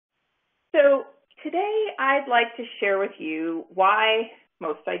So today I'd like to share with you why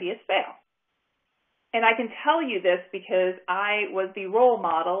most ideas fail. And I can tell you this because I was the role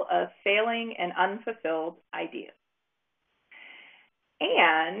model of failing and unfulfilled ideas.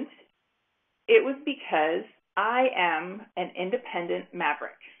 And it was because I am an independent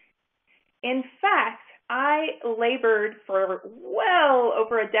maverick. In fact, I labored for well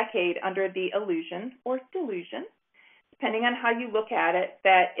over a decade under the illusion or delusion, depending on how you look at it,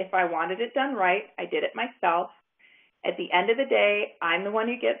 that if I wanted it done right, I did it myself. At the end of the day, I'm the one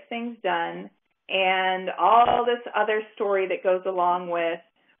who gets things done, and all this other story that goes along with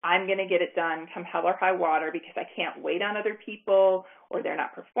I'm going to get it done come hell or high water because I can't wait on other people or they're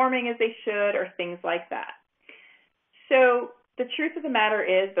not performing as they should or things like that. So the truth of the matter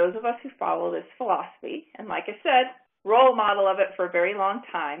is those of us who follow this philosophy, and like I said, role model of it for a very long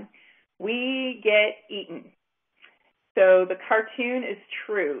time, we get eaten. So the cartoon is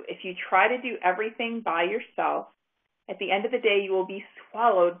true. If you try to do everything by yourself, at the end of the day, you will be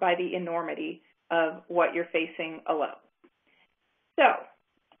swallowed by the enormity of what you're facing alone. So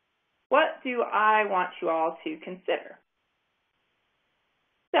what do I want you all to consider?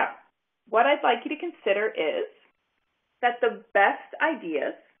 So what I'd like you to consider is that the best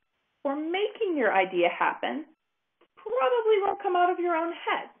ideas for making your idea happen probably won't come out of your own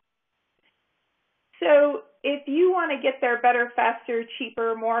head. So if you want to get there better, faster,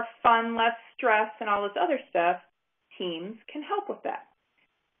 cheaper, more fun, less stress, and all this other stuff, teams can help with that.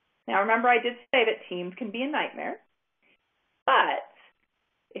 Now remember, I did say that teams can be a nightmare, but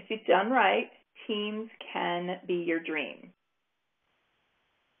if it's done right, teams can be your dream.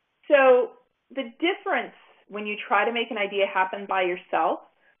 So the difference when you try to make an idea happen by yourself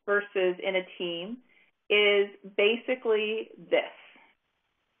versus in a team is basically this.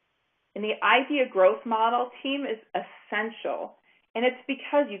 In the idea growth model, team is essential, and it's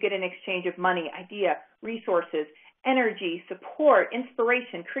because you get an exchange of money, idea, resources, energy, support,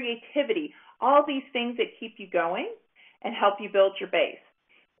 inspiration, creativity, all these things that keep you going and help you build your base.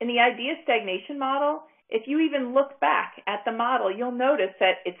 In the idea stagnation model, if you even look back at the model, you'll notice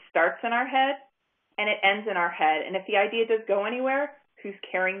that it starts in our head and it ends in our head. And if the idea does go anywhere, who's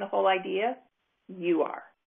carrying the whole idea? You are.